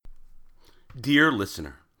Dear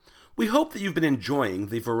listener, we hope that you've been enjoying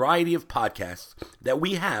the variety of podcasts that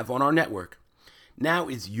we have on our network. Now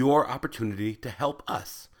is your opportunity to help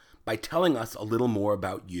us by telling us a little more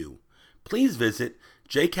about you. Please visit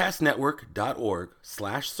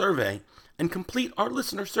jcastnetwork.org/survey and complete our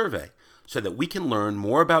listener survey so that we can learn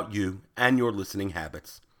more about you and your listening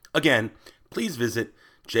habits. Again, please visit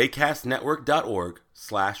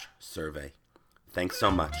jcastnetwork.org/survey. Thanks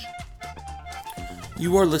so much.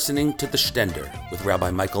 You are listening to The Stender with Rabbi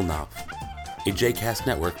Michael Knopf, a JCast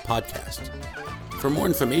Network podcast. For more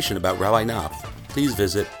information about Rabbi Knopf, please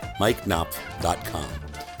visit mikeknopf.com.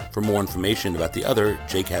 For more information about the other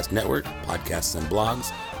JCast Network podcasts and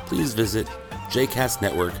blogs, please visit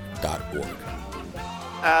jcastnetwork.org.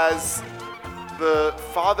 As the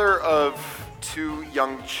father of two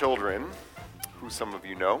young children, who some of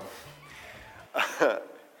you know,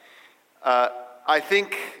 I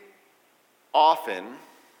think often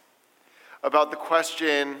about the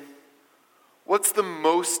question, what's the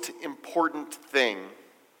most important thing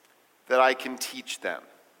that I can teach them?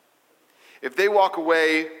 If they walk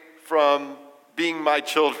away from being my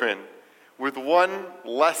children with one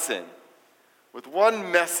lesson, with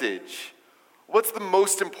one message, what's the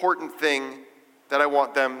most important thing that I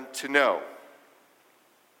want them to know?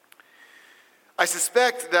 I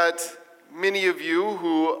suspect that many of you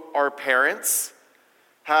who are parents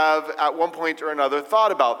have at one point or another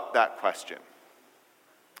thought about that question.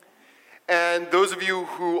 And those of you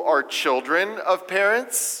who are children of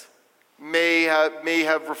parents may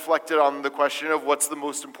have reflected on the question of what's the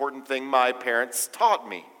most important thing my parents taught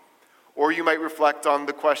me. Or you might reflect on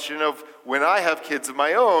the question of when I have kids of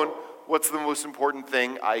my own, what's the most important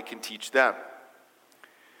thing I can teach them?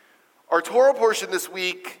 Our Torah portion this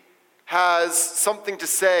week has something to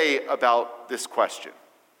say about this question.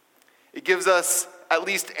 It gives us at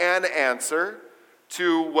least an answer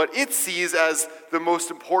to what it sees as the most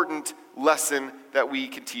important lesson that we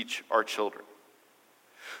can teach our children.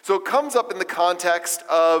 So it comes up in the context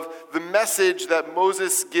of the message that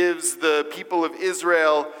Moses gives the people of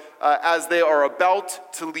Israel as they are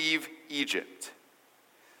about to leave Egypt.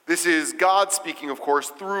 This is God speaking, of course,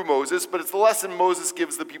 through Moses, but it's the lesson Moses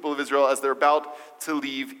gives the people of Israel as they're about to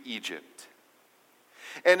leave Egypt.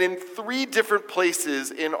 And in 3 different places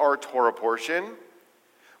in our Torah portion,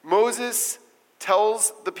 Moses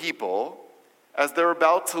tells the people, as they're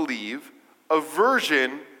about to leave, a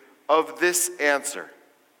version of this answer.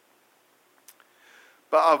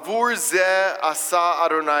 Ba'avur zeh asa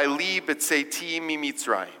Adonai li b'tzeiti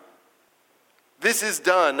mimitzrayim. This is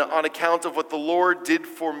done on account of what the Lord did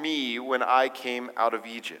for me when I came out of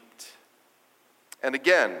Egypt. And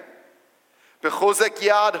again, B'chozek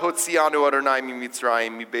yad hotzianu Adonai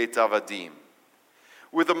mimitzrayim mibeit avadim.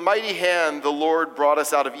 With a mighty hand, the Lord brought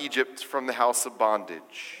us out of Egypt from the house of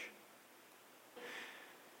bondage.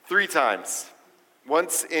 3 times.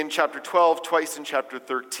 Once in chapter 12, twice in chapter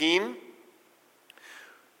 13.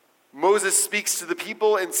 Moses speaks to the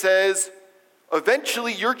people and says,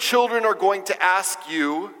 eventually your children are going to ask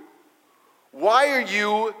you, why are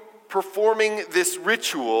you performing this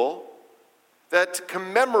ritual that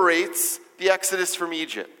commemorates the Exodus from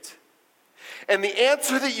Egypt? And the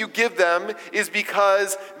answer that you give them is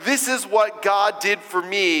because this is what God did for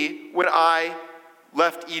me when I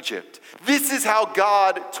left Egypt. This is how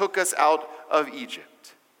God took us out of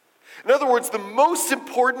Egypt. In other words, the most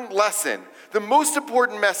important lesson, the most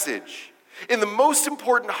important message, in the most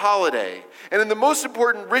important holiday, and in the most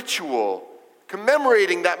important ritual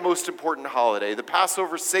commemorating that most important holiday, the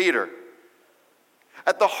Passover Seder,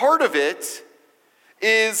 at the heart of it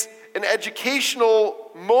is an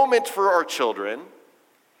educational moment for our children.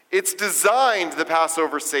 It's designed, the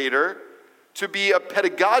Passover Seder, to be a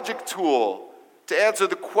pedagogic tool to answer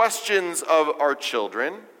the questions of our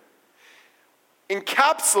children.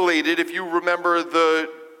 Encapsulated, if you remember the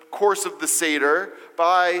course of the Seder,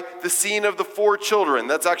 by the scene of the 4 children.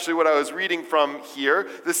 That's actually what I was reading from here.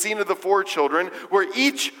 The scene of the 4 children, where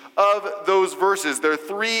each of those verses, there are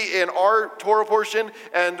 3 in our Torah portion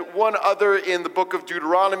and 1 other in the book of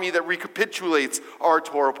Deuteronomy that recapitulates our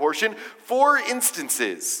Torah portion. 4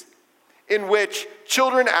 instances in which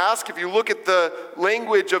children ask, if you look at the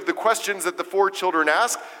language of the questions that the 4 children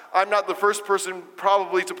ask, I'm not the first person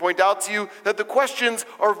probably to point out to you that the questions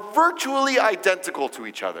are virtually identical to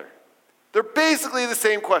each other. They're basically the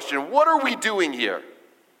same question. What are we doing here?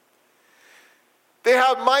 They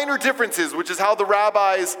have minor differences, which is how the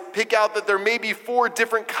rabbis pick out that there may be 4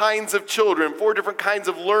 different kinds of children, 4 different kinds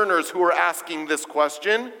of learners who are asking this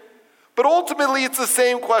question. But ultimately, it's the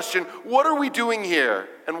same question. What are we doing here,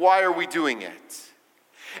 and why are we doing it?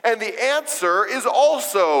 And the answer is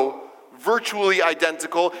also virtually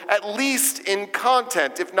identical, at least in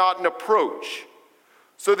content, if not in approach.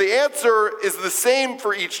 So the answer is the same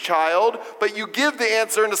for each child, but you give the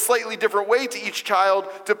answer in a slightly different way to each child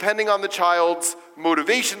depending on the child's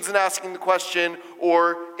motivations in asking the question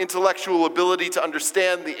or intellectual ability to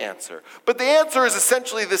understand the answer. But the answer is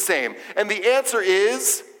essentially the same, and the answer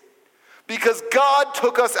is because God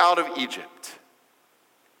took us out of Egypt.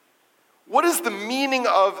 What is the meaning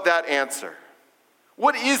of that answer?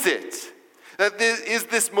 What is it? That is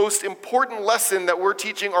this most important lesson that we're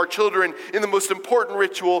teaching our children in the most important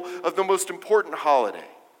ritual of the most important holiday.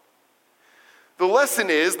 The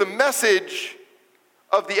lesson is the message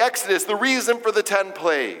of the Exodus, the reason for the 10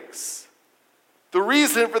 plagues, the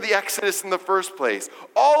reason for the Exodus in the first place.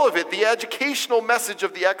 All of it, the educational message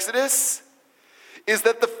of the Exodus, is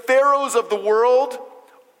that the pharaohs of the world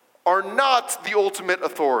are not the ultimate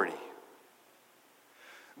authority.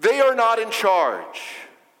 They are not in charge.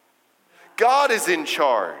 God is in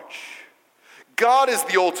charge. God is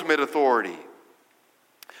the ultimate authority.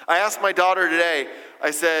 I asked my daughter today, I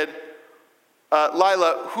said,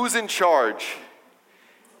 Lila, who's in charge?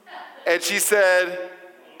 And she said,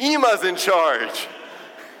 Ima's in charge.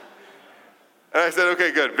 And I said,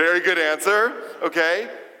 okay, good. Very good answer. Okay.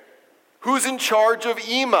 Who's in charge of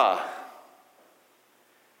Ima?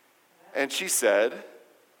 And she said,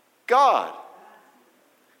 God.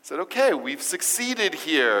 I said, okay, we've succeeded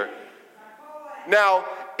here. Now,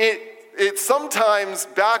 it sometimes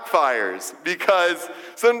backfires because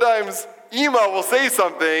sometimes Ima will say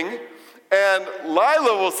something and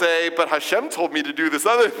Lila will say, but Hashem told me to do this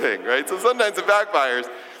other thing, right? So sometimes it backfires.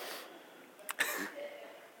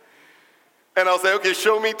 And I'll say, okay,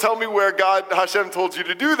 tell me where Hashem told you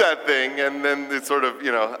to do that thing. And then it's sort of,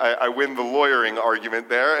 I win the lawyering argument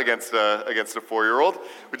there against a 4-year-old,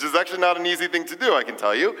 which is actually not an easy thing to do, I can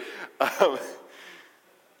tell you.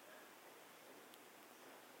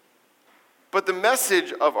 But the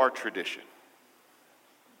message of our tradition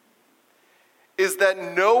is that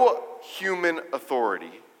no human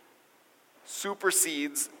authority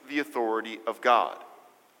supersedes the authority of God.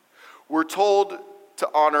 We're told to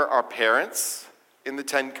honor our parents in the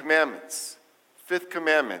 10 Commandments. 5th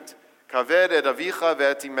commandment, Kaved et avicha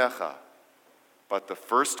ve'et imecha. But the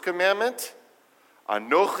first commandment,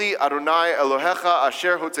 Anochi Adonai Elohecha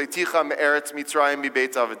asher hotzeiticha me'eretz Mitzrayim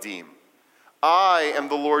mibeit avadim. I am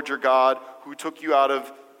the Lord your God who took you out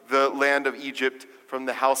of the land of Egypt from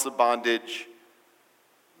the house of bondage.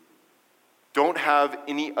 Don't have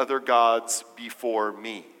any other gods before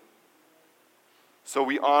me. So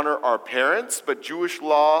we honor our parents, but Jewish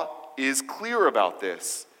law is clear about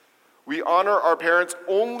this. We honor our parents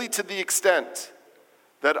only to the extent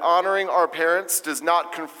that honoring our parents does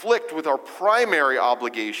not conflict with our primary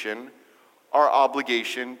obligation, our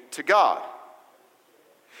obligation to God.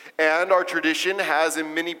 And our tradition has,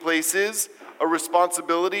 in many places, a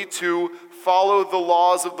responsibility to follow the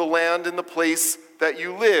laws of the land and the place that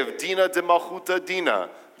you live. Dina de malchuta dina.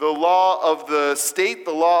 The law of the state,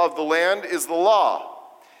 the law of the land is the law.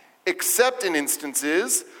 Except in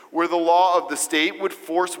instances where the law of the state would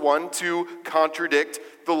force one to contradict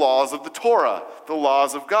the laws of the Torah, the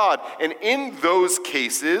laws of God. And in those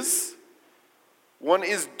cases, one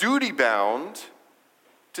is duty-bound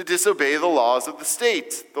to disobey the laws of the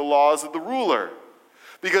state, the laws of the ruler.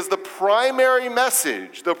 Because the primary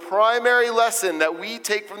message, the primary lesson that we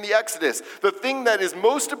take from the Exodus, the thing that is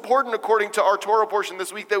most important according to our Torah portion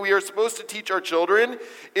this week that we are supposed to teach our children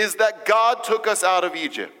is that God took us out of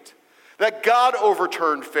Egypt. That God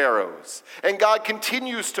overturned pharaohs. And God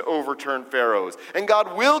continues to overturn pharaohs. And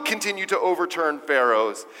God will continue to overturn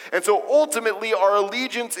pharaohs. And so ultimately our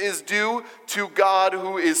allegiance is due to God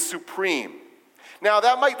who is supreme. Now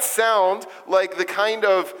that might sound like the kind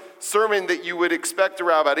of sermon that you would expect a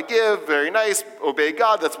rabbi to give. Very nice, obey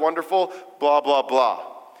God, that's wonderful, blah, blah, blah.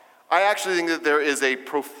 I actually think that there is a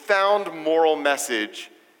profound moral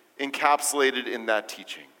message encapsulated in that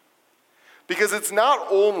teaching. Because it's not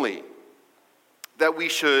only that we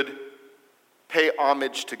should pay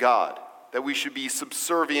homage to God, that we should be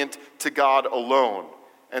subservient to God alone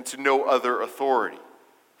and to no other authority.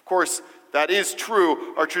 Of course, that is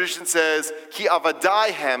true. Our tradition says, Ki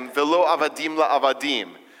avadaihem velo avadim la avadim,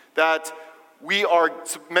 that we are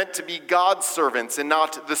meant to be God's servants and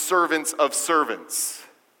not the servants of servants.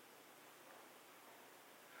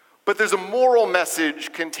 But there's a moral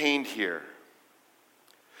message contained here.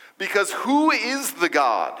 Because who is the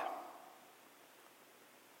God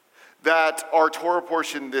that our Torah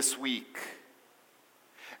portion this week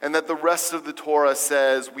and that the rest of the Torah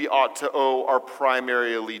says we ought to owe our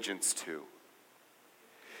primary allegiance to?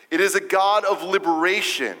 It is a God of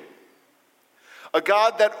liberation, A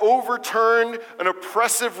God that overturned an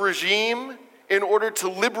oppressive regime in order to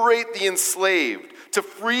liberate the enslaved, to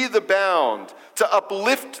free the bound, to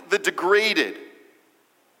uplift the degraded.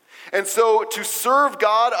 And so to serve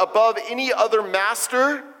God above any other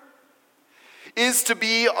master is to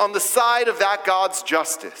be on the side of that God's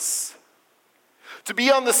justice. To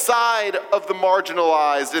be on the side of the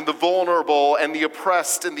marginalized and the vulnerable and the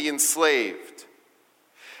oppressed and the enslaved.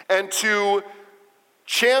 And to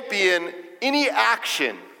champion any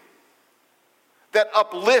action that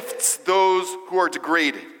uplifts those who are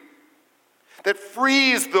degraded, that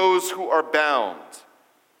frees those who are bound,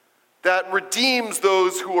 that redeems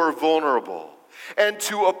those who are vulnerable, and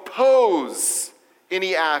to oppose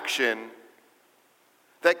any action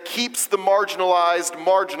that keeps the marginalized,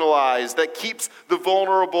 that keeps the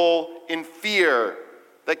vulnerable in fear,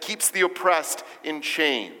 that keeps the oppressed in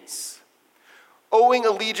chains. Owing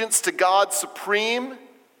allegiance to God supreme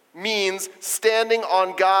means standing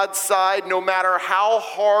on God's side no matter how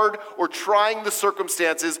hard or trying the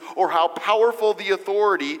circumstances or how powerful the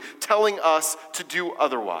authority telling us to do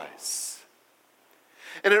otherwise.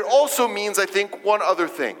 And it also means, I think, one other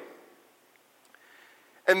thing.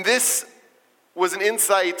 And this was an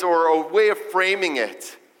insight or a way of framing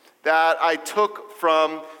it that I took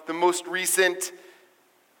from the most recent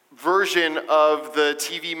version of the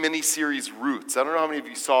TV miniseries Roots. I don't know how many of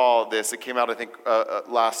you saw this. It came out, I think,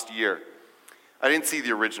 last year. I didn't see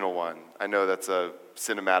the original one. I know that's a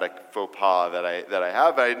cinematic faux pas that I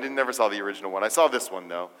have, but I never saw the original one. I saw this one,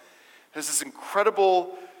 though. There's this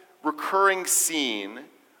incredible recurring scene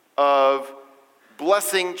of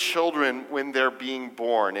blessing children when they're being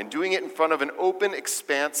born and doing it in front of an open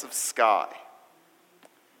expanse of sky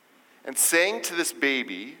and saying to this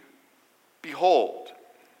baby, "Behold,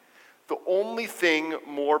 the only thing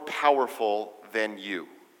more powerful than you."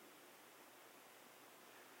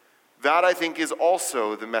 That, I think, is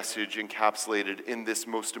also the message encapsulated in this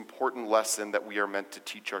most important lesson that we are meant to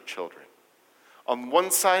teach our children. On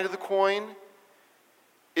one side of the coin,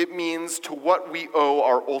 it means to what we owe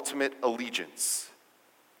our ultimate allegiance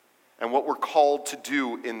and what we're called to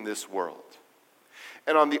do in this world.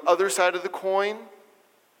 And on the other side of the coin,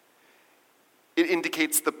 it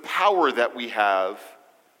indicates the power that we have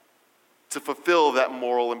to fulfill that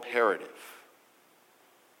moral imperative.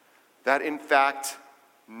 That in fact,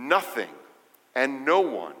 nothing and no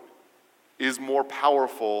one is more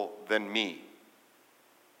powerful than me.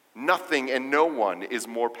 Nothing and no one is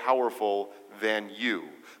more powerful than you.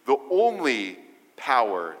 The only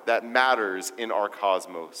power that matters in our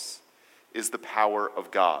cosmos is the power of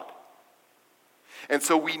God. And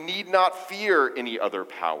so we need not fear any other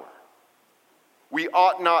power. We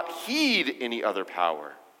ought not heed any other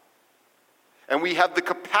power. And we have the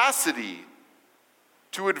capacity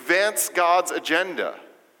to advance God's agenda,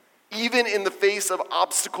 even in the face of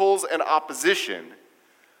obstacles and opposition,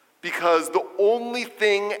 because the only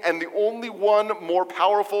thing and the only one more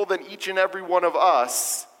powerful than each and every one of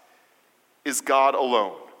us is God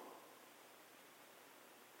alone.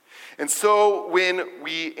 And so when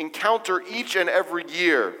we encounter each and every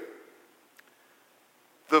year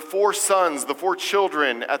the four sons, the four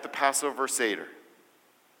children at the Passover Seder,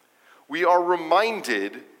 we are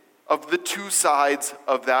reminded of the two sides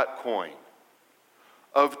of that coin,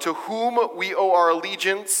 of to whom we owe our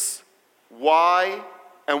allegiance, why,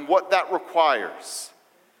 and what that requires,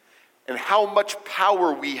 and how much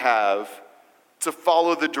power we have to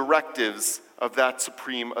follow the directives of that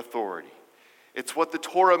supreme authority. It's what the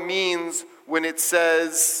Torah means when it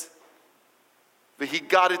says,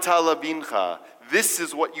 "V'higadeta labincha." This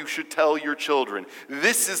is what you should tell your children.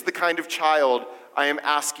 This is the kind of child I am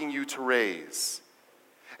asking you to raise.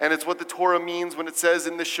 And it's what the Torah means when it says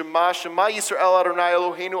in the Shema, "Shema Yisrael Adonai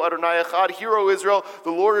Eloheinu Adonai Echad." Hear, O Israel,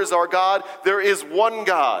 the Lord is our God. There is one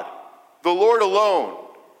God, the Lord alone.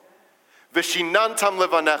 "V'shinantam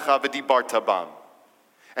levanecha v'dibarta bam."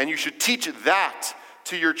 And you should teach that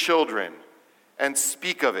to your children and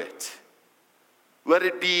speak of it. Let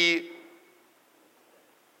it be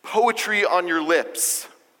poetry on your lips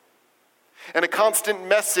and a constant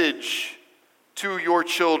message to your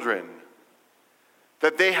children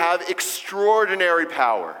that they have extraordinary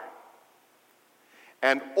power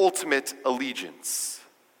and ultimate allegiance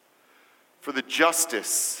for the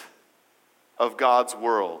justice of God's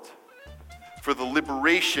world, for the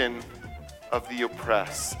liberation of the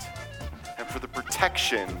oppressed, and for the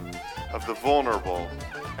protection of the vulnerable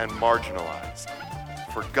and marginalized.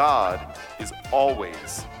 For God is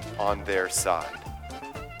always on their side.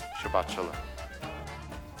 Shabbat Shalom.